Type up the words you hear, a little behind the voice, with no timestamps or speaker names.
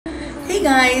Hey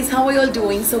guys, how are you all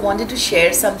doing? So wanted to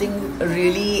share something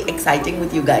really exciting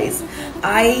with you guys.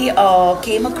 I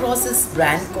came across this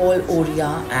brand called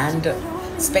Ohria, and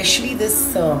especially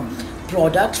this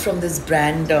product from this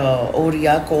brand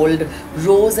Ohria called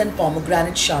Rose and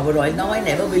Pomegranate Shower Oil. Now, I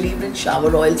never believed in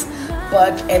shower oils,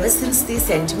 but ever since they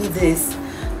sent me this,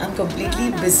 I'm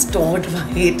completely bestowed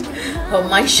by it.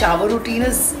 My shower routine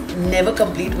is never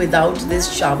complete without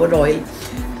this shower oil,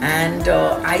 and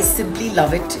I simply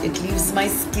love it. It leaves my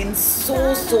skin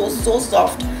so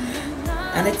soft,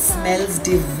 and it smells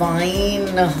divine.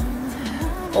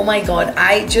 Oh my god,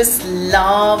 I just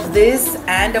love this.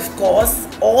 And of course,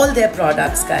 all their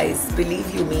products, guys,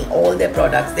 believe you me, all their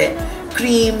products, their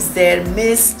creams, their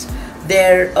mist,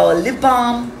 their lip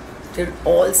balm, they're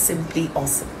all simply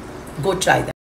awesome. Go try them.